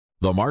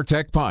The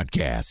MarTech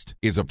Podcast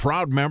is a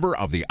proud member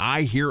of the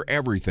I Hear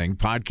Everything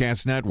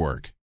Podcast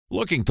Network.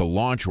 Looking to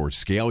launch or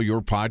scale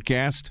your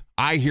podcast?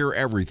 I Hear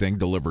Everything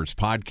delivers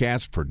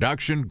podcast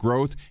production,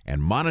 growth,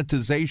 and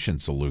monetization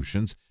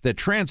solutions that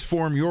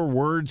transform your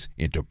words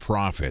into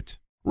profit.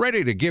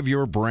 Ready to give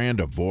your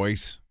brand a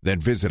voice? Then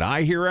visit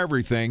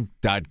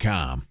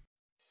iheareverything.com.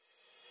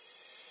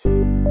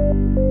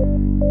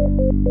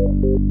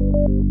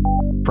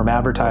 From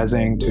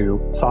advertising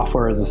to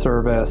software as a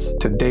service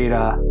to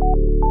data.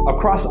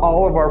 Across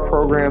all of our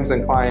programs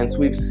and clients,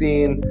 we've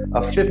seen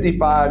a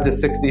 55 to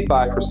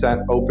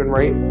 65% open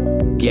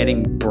rate.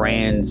 Getting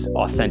brands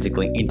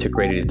authentically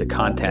integrated into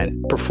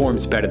content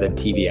performs better than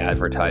TV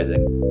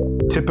advertising.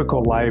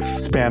 Typical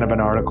lifespan of an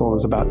article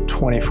is about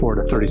 24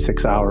 to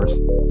 36 hours.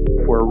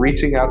 If we're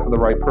reaching out to the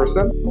right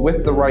person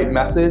with the right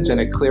message and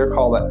a clear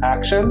call to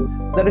action,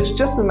 then it's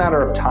just a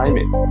matter of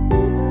timing.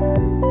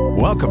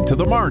 Welcome to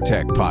the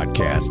MarTech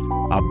Podcast,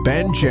 a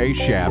Ben J.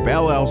 Schaap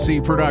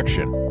LLC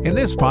production. In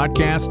this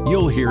podcast,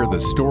 you'll hear the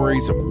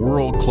stories of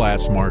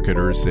world-class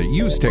marketers that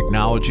use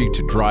technology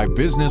to drive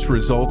business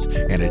results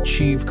and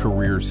achieve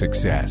career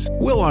success.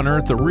 We'll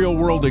unearth the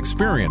real-world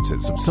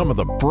experiences of some of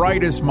the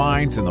brightest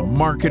minds in the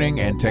marketing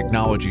and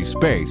technology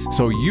space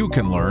so you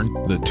can learn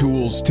the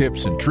tools,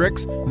 tips, and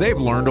tricks they've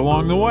learned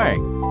along the way.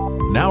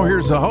 Now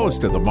here's the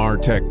host of the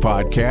MarTech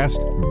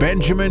Podcast,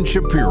 Benjamin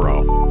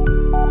Shapiro.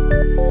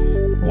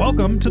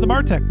 Welcome to the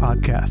MarTech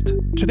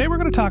Podcast. Today we're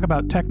going to talk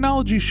about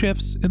technology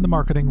shifts in the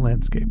marketing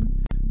landscape.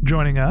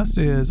 Joining us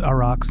is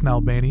Araks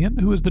Nalbandyan,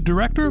 who is the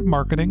Director of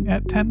Marketing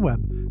at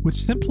 10Web,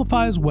 which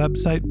simplifies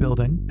website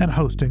building and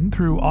hosting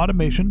through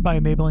automation by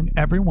enabling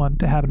everyone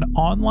to have an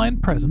online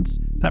presence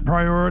that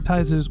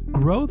prioritizes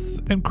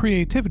growth and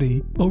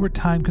creativity over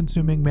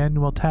time-consuming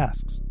manual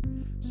tasks.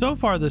 So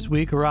far this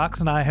week, Araks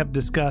and I have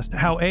discussed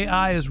how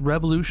AI is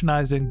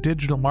revolutionizing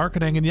digital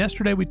marketing, and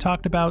yesterday we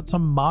talked about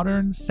some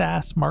modern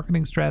SaaS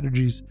marketing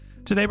strategies.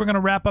 Today we're going to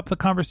wrap up the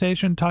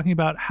conversation talking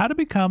about how to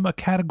become a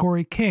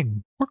category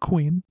king or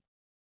queen.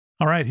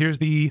 All right, here's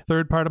the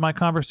third part of my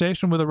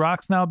conversation with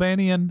Araks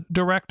Nalbandyan,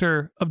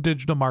 Director of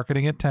Digital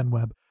Marketing at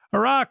 10Web.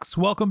 Araks,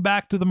 welcome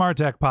back to the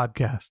MarTech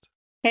Podcast.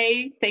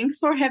 Hey, thanks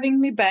for having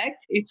me back.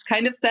 It's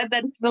kind of sad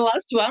that it's the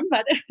last one,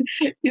 but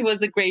it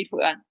was a great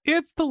one.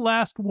 It's the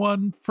last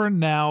one for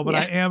now, but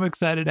I am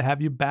excited to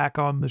have you back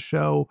on the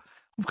show.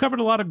 We've covered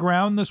a lot of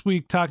ground this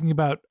week talking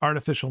about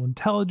artificial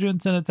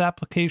intelligence and its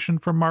application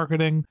for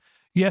marketing.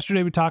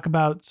 Yesterday, we talked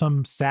about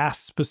some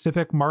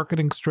SaaS-specific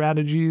marketing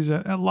strategies.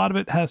 A lot of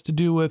it has to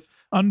do with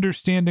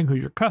understanding who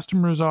your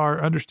customers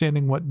are,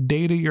 understanding what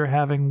data you're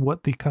having,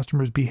 what the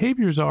customer's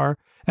behaviors are,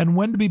 and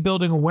when to be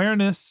building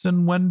awareness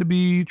and when to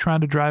be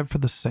trying to drive for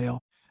the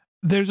sale.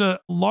 There's a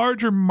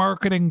larger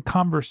marketing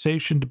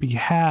conversation to be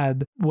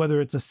had, whether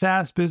it's a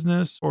SaaS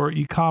business or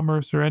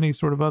e-commerce or any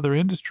sort of other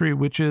industry,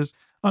 which is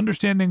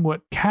understanding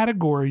what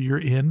category you're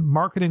in,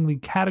 marketing the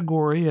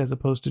category as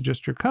opposed to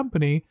just your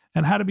company,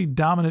 and how to be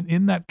dominant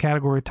in that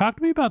category. Talk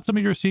to me about some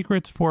of your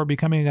secrets for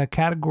becoming a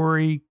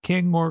category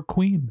king or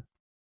queen.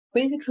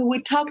 Basically,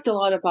 we talked a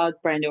lot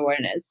about brand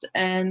awareness,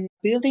 and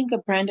building a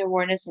brand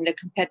awareness in the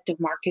competitive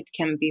market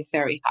can be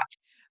very hard.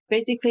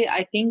 Basically,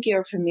 I think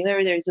you're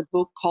familiar. There's a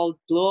book called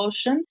Blue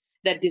Ocean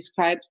that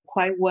describes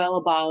quite well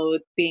about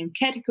being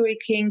category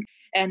king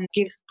and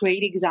gives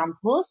great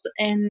examples.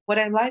 And what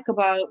I like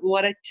about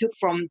what I took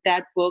from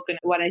that book and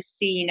what I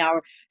see in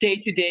our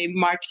day-to-day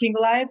marketing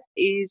life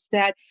is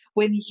that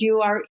when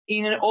you are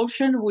in an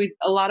ocean with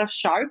a lot of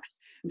sharks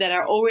that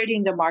are already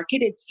in the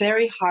market, it's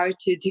very hard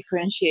to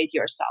differentiate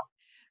yourself.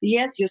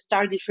 Yes, you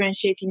start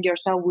differentiating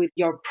yourself with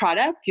your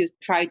product. You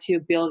try to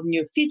build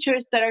new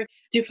features that are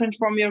different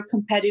from your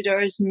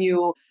competitors.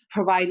 You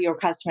provide your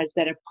customers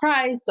better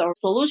price or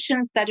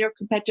solutions that your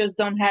competitors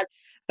don't have.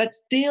 But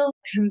still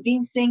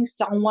convincing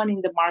someone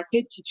in the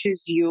market to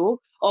choose you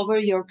over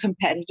your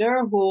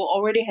competitor who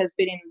already has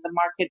been in the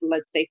market,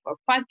 let's say for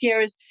 5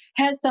 years,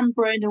 has some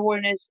brand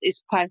awareness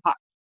is quite hard.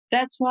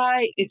 That's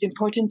why it's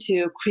important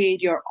to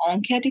create your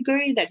own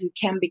category that you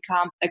can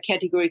become a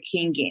category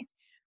king in.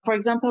 For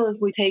example, if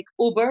we take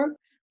Uber,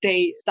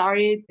 they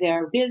started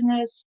their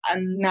business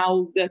and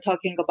now they're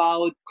talking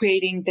about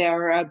creating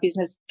their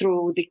business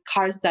through the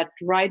cars that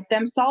ride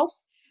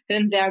themselves.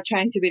 And they're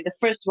trying to be the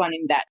first one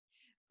in that.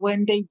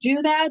 When they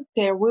do that,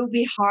 there will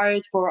be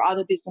hard for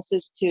other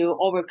businesses to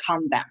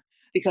overcome them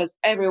because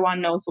everyone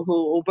knows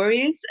who Uber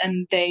is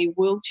and they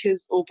will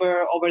choose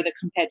Uber over the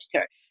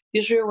competitor.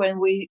 Usually when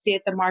we see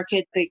at the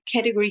market, the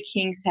category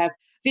kings have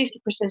 50%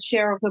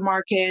 share of the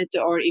market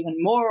or even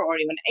more or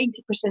even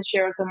 80%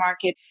 share of the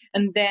market.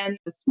 And then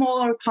the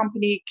smaller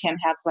company can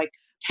have like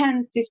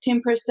 10,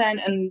 15%,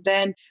 and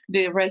then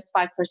the rest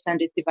 5%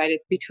 is divided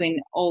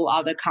between all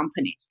other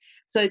companies.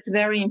 So it's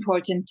very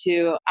important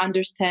to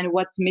understand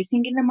what's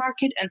missing in the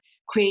market and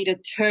create a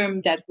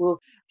term that will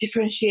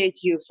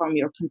differentiate you from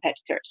your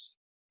competitors.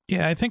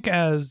 Yeah, I think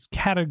as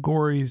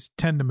categories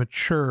tend to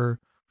mature,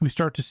 we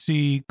start to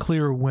see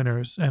clear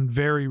winners, and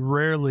very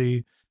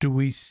rarely do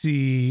we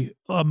see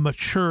a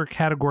mature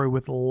category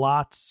with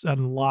lots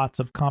and lots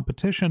of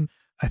competition.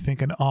 I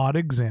think an odd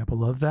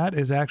example of that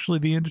is actually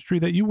the industry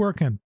that you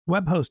work in,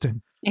 web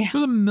hosting. Yeah.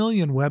 There's a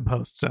million web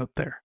hosts out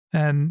there.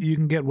 And you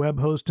can get web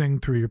hosting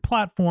through your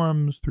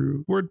platforms,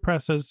 through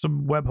WordPress has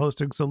some web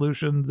hosting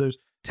solutions. There's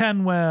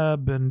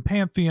 10Web and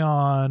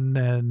Pantheon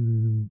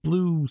and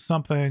Blue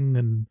something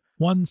and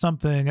One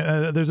something.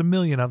 There's a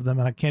million of them,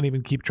 and I can't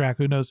even keep track.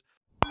 Who knows?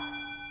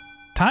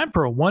 Time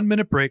for a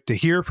 1-minute break to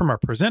hear from our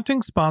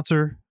presenting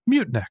sponsor,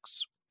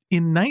 Mutinex.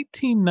 In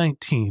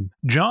 1919,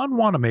 John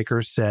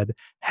Wanamaker said,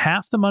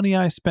 "Half the money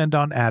I spend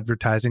on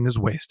advertising is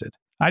wasted.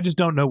 I just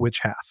don't know which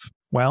half."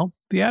 Well,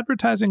 the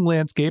advertising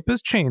landscape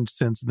has changed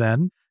since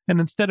then, and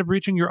instead of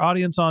reaching your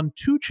audience on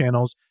 2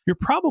 channels, you're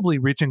probably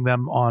reaching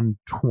them on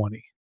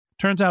 20.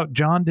 Turns out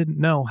John didn't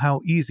know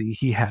how easy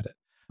he had it.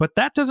 But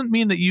that doesn't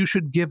mean that you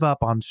should give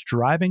up on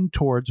striving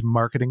towards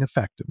marketing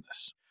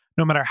effectiveness.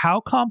 No matter how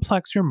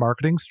complex your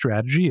marketing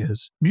strategy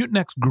is,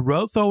 Mutinex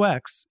Growth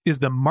OX is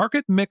the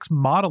market mix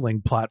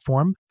modeling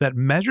platform that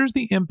measures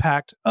the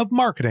impact of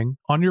marketing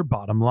on your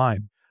bottom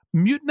line.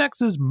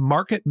 Mutinex's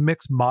market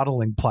mix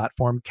modeling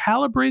platform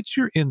calibrates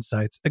your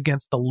insights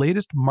against the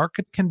latest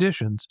market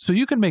conditions so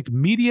you can make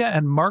media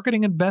and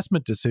marketing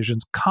investment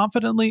decisions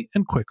confidently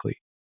and quickly.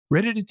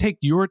 Ready to take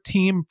your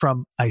team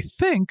from I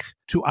think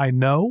to I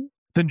know?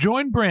 Then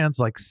join brands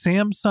like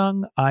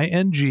Samsung,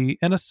 ING,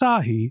 and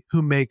Asahi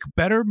who make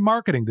better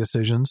marketing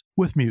decisions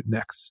with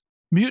Mutinex.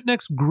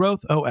 Mutinex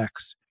Growth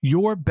OX.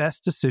 Your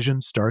best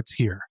decision starts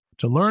here.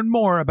 To learn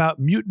more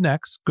about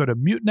Mutinex, go to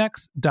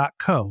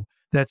mutinex.co.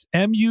 That's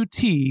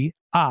MUTINEX.co.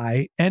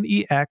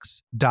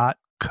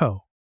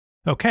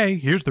 Okay,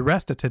 here's the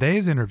rest of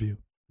today's interview.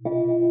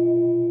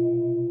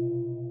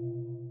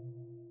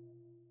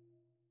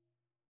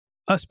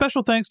 A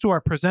special thanks to our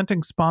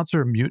presenting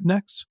sponsor,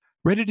 Mutinex.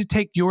 Ready to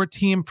take your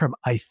team from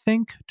I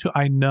think to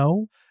I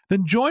know?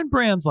 Then join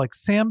brands like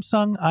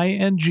Samsung,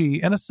 ING,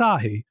 and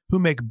Asahi who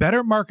make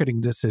better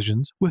marketing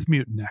decisions with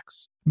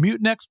Mutinex.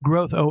 Mutinex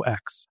Growth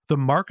OX, the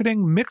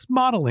marketing mix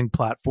modeling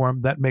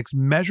platform that makes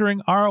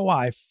measuring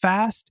ROI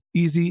fast,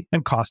 easy,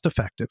 and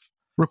cost-effective.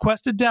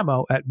 Request a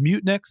demo at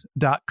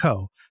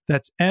mutinex.co.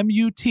 That's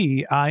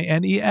MUTINEX.co.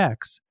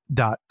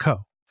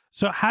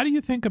 So how do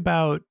you think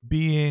about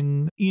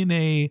being in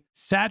a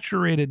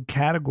saturated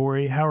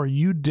category? How are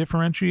you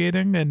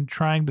differentiating and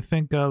trying to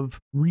think of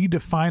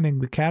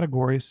redefining the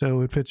category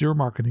so it fits your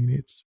marketing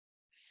needs?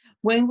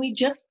 When we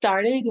just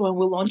started, when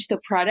we launched the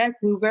product,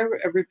 we were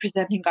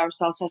representing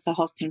ourselves as a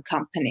hosting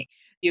company.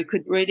 You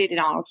could read it in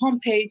our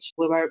homepage.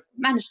 We were a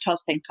managed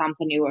hosting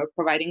company. We were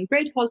providing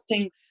great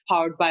hosting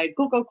powered by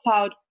Google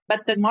Cloud.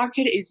 But the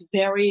market is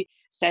very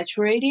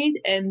saturated,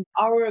 and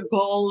our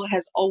goal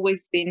has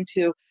always been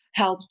to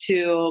help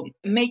to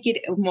make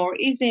it more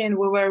easy, and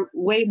we were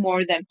way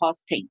more than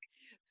hosting.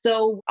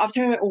 So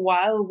after a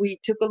while, we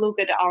took a look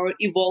at our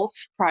Evolve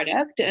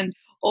product and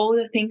all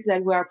the things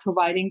that we are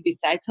providing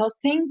besides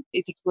hosting.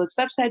 It includes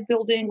website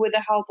building with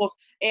the help of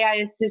AI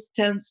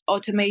assistance,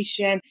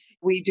 automation.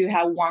 We do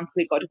have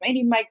one-click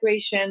automated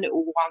migration,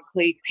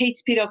 one-click page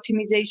speed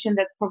optimization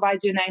that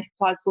provides you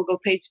 90+ Google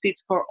page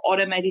speeds for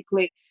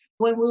automatically.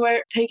 When we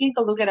were taking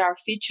a look at our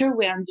feature,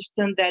 we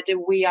understand that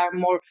we are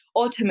more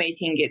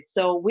automating it.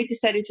 So we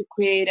decided to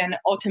create an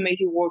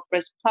automated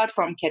WordPress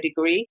platform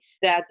category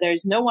that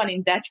there's no one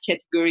in that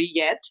category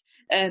yet.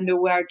 And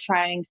we are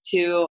trying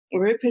to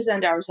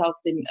represent ourselves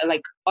in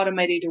like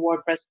automated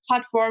WordPress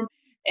platform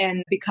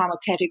and become a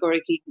category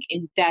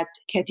in that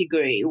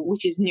category,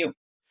 which is new.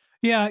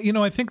 Yeah,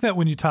 I think that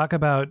when you talk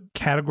about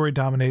category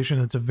domination,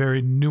 it's a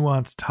very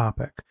nuanced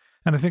topic.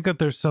 And I think that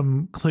there's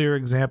some clear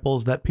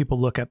examples that people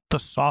look at. The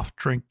soft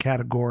drink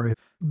category.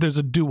 There's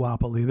a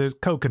duopoly. There's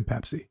Coke and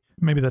Pepsi.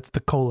 Maybe that's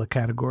the cola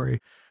category.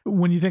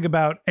 When you think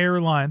about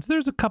airlines,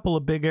 there's a couple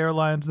of big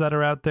airlines that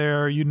are out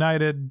there,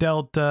 United,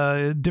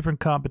 Delta, different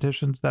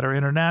competitions that are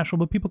international,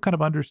 but people kind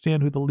of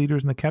understand who the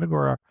leaders in the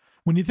category are.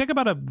 When you think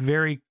about a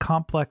very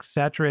complex,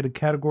 saturated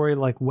category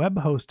like web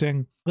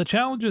hosting, the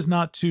challenge is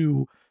not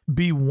to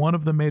be one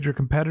of the major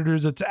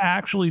competitors. It's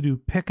actually to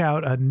pick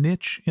out a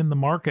niche in the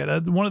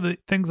market. One of the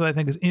things that I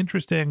think is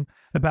interesting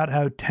about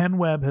how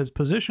 10Web has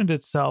positioned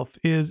itself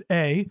is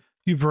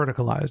you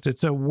verticalized.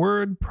 It's a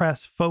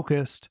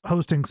WordPress-focused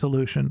hosting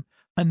solution.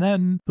 And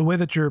then the way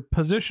that you're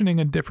positioning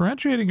and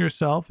differentiating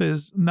yourself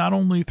is not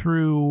only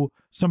through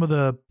some of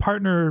the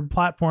partner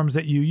platforms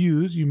that you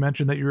use. You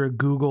mentioned that you're a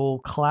Google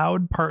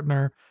Cloud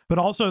partner, but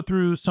also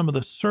through some of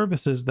the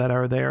services that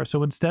are there.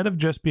 So instead of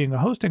just being a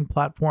hosting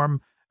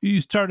platform, you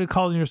started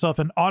calling yourself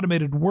an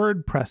automated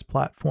WordPress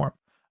platform.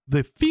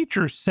 The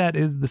feature set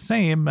is the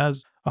same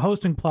as a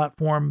hosting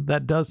platform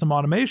that does some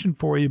automation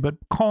for you, but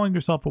calling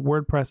yourself a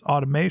WordPress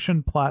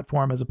automation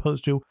platform as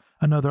opposed to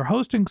another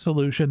hosting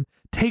solution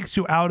takes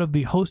you out of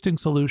the hosting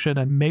solution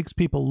and makes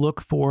people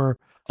look for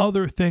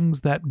other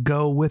things that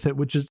go with it,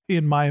 which is,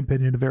 in my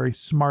opinion, a very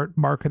smart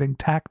marketing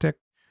tactic.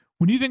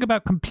 When you think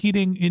about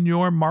competing in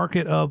your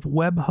market of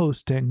web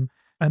hosting,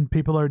 and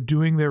people are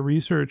doing their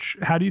research,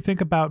 how do you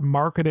think about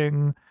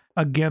marketing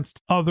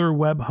against other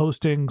web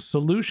hosting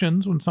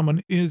solutions when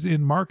someone is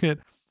in market?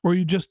 Or are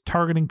you just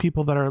targeting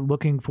people that are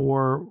looking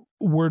for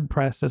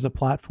WordPress as a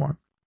platform?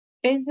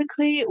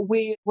 Basically,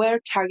 we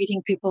were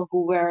targeting people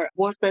who were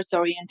WordPress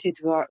oriented,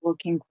 who are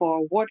looking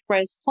for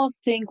WordPress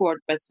hosting,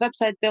 WordPress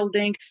website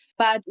building.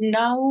 But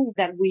now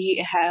that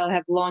we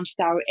have launched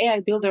our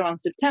AI Builder on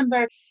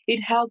September,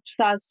 it helps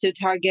us to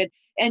target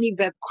any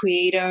web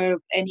creator,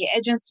 any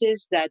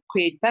agencies that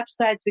create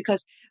websites,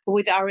 because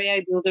with our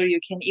AI Builder,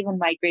 you can even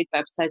migrate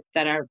websites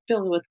that are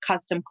built with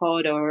custom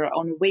code or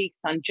on Wix,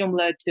 on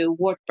Joomla to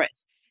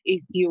WordPress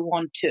if you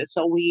want to.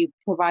 So we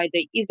provide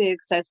the easy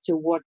access to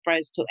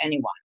WordPress to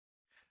anyone.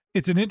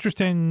 It's an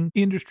interesting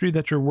industry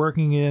that you're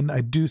working in.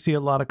 I do see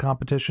a lot of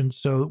competition.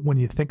 So when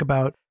you think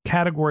about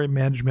category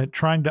management,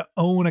 trying to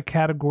own a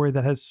category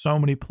that has so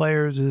many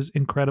players is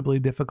incredibly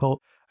difficult.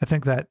 I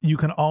think that you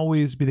can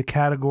always be the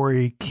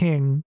category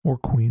king or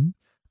queen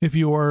if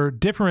you're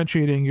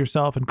differentiating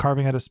yourself and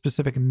carving out a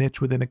specific niche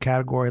within a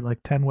category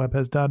like 10Web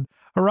has done.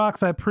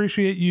 Araks, I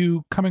appreciate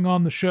you coming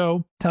on the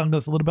show, telling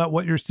us a little about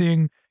what you're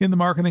seeing in the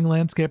marketing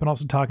landscape and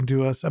also talking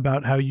to us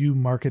about how you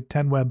market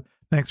 10Web.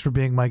 Thanks for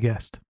being my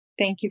guest.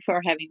 Thank you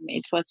for having me.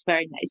 It was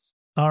very nice.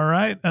 All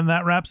right. And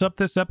that wraps up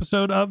this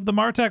episode of the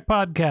MarTech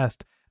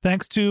Podcast.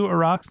 Thanks to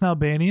Araks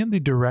Nalbandyan,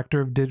 the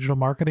Director of Digital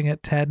Marketing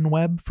at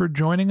 10Web, for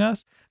joining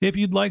us. If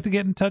you'd like to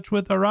get in touch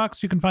with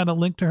Araks, you can find a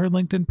link to her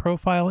LinkedIn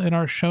profile in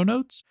our show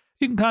notes.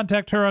 You can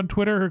contact her on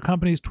Twitter. Her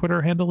company's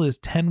Twitter handle is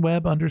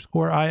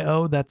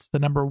 10web_IO. That's the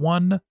number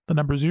 1, the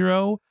number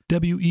 0,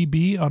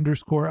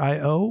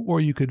 WEB_IO.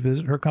 Or you could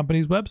visit her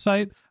company's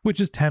website, which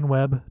is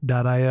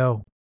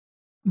 10web.io.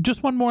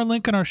 Just one more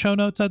link in our show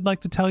notes I'd like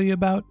to tell you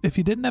about. If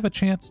you didn't have a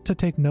chance to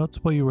take notes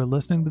while you were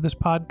listening to this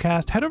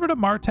podcast, head over to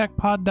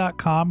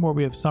martechpod.com where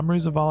we have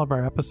summaries of all of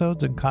our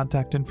episodes and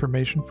contact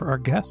information for our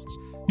guests.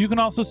 You can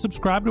also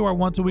subscribe to our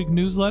once-a-week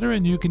newsletter,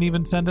 and you can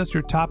even send us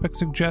your topic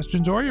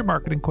suggestions or your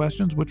marketing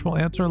questions, which we'll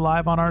answer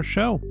live on our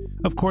show.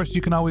 Of course,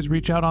 you can always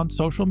reach out on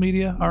social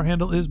media. Our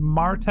handle is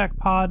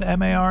MarTechPod,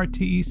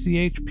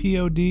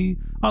 MarTechPod,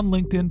 on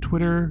LinkedIn,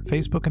 Twitter,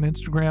 Facebook, and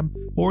Instagram.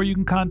 Or you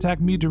can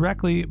contact me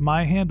directly.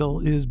 My handle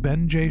is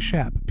Ben J.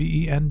 Shap,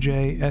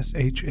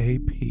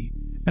 BenJShap.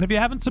 And if you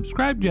haven't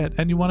subscribed yet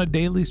and you want a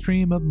daily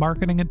stream of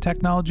marketing and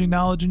technology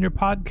knowledge in your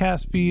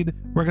podcast feed,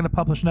 we're going to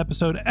publish an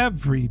episode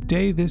every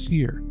day this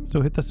year.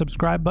 So hit the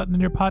subscribe button in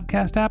your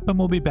podcast app and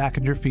we'll be back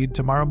in your feed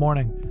tomorrow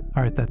morning.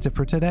 All right, that's it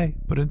for today.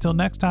 But until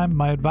next time,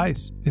 my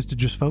advice is to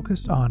just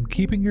focus on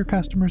keeping your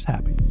customers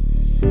happy.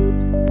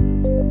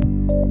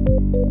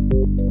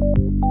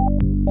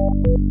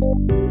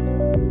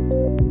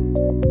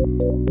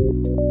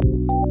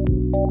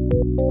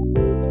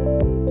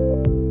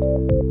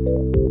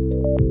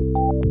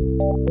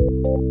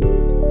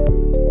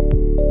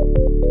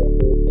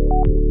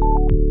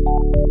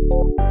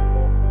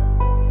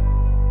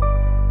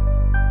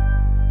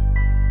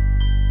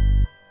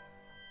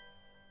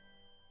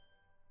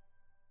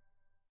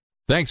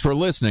 Thanks for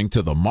listening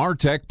to the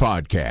MarTech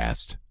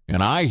Podcast,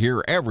 an I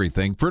Hear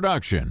Everything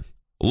production.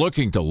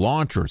 Looking to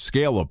launch or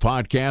scale a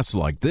podcast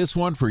like this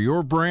one for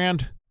your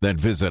brand? Then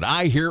visit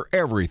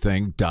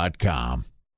iheareverything.com.